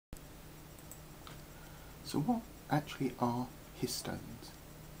So what actually are histones?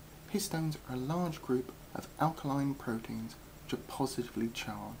 Histones are a large group of alkaline proteins which are positively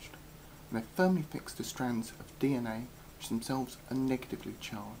charged, and they're firmly fixed to strands of DNA which themselves are negatively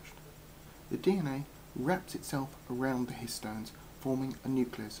charged. The DNA wraps itself around the histones, forming a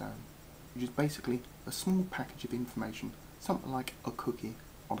nucleosome, which is basically a small package of information, something like a cookie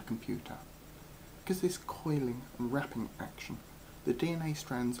on a computer. Because of this coiling and wrapping action, the DNA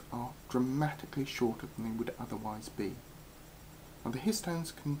strands are dramatically shorter than they would otherwise be. Now, the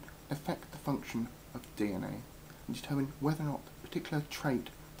histones can affect the function of DNA and determine whether or not a particular trait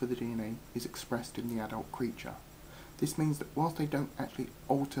for the DNA is expressed in the adult creature. This means that whilst they don't actually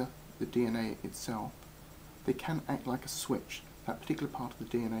alter the DNA itself, they can act like a switch. That particular part of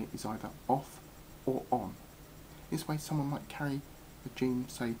the DNA is either off or on. This way someone might carry a gene,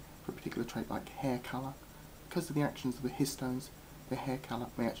 say, for a particular trait like hair colour. Because of the actions of the histones, their hair colour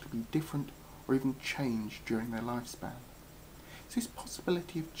may actually be different or even change during their lifespan. It's this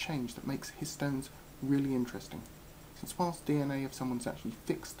possibility of change that makes histones really interesting, since whilst DNA of someone's actually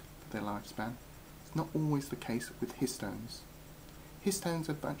fixed for their lifespan, it's not always the case with histones. Histones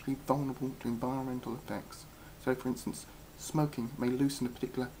are actually vulnerable to environmental effects. So for instance, smoking may loosen a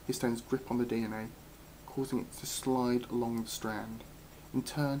particular histone's grip on the DNA, causing it to slide along the strand, in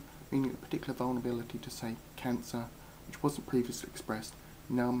turn meaning a particular vulnerability to, say, cancer, which wasn't previously expressed,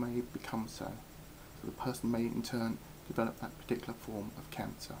 now may become so. So the person may in turn develop that particular form of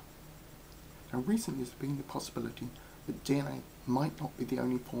cancer. Now recently there's been the possibility that DNA might not be the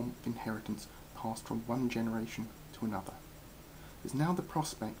only form of inheritance passed from one generation to another. There's now the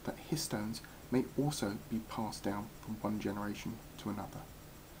prospect that histones may also be passed down from one generation to another.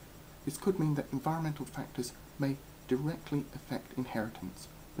 This could mean that environmental factors may directly affect inheritance,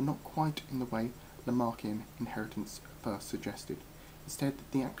 but not quite in the way Lamarckian inheritance first suggested. Instead,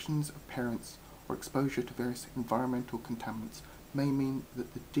 the actions of parents or exposure to various environmental contaminants may mean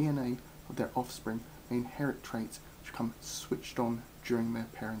that the DNA of their offspring may inherit traits which become switched on during their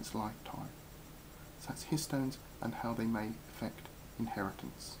parents' lifetime. So that's histones and how they may affect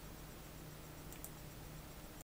inheritance.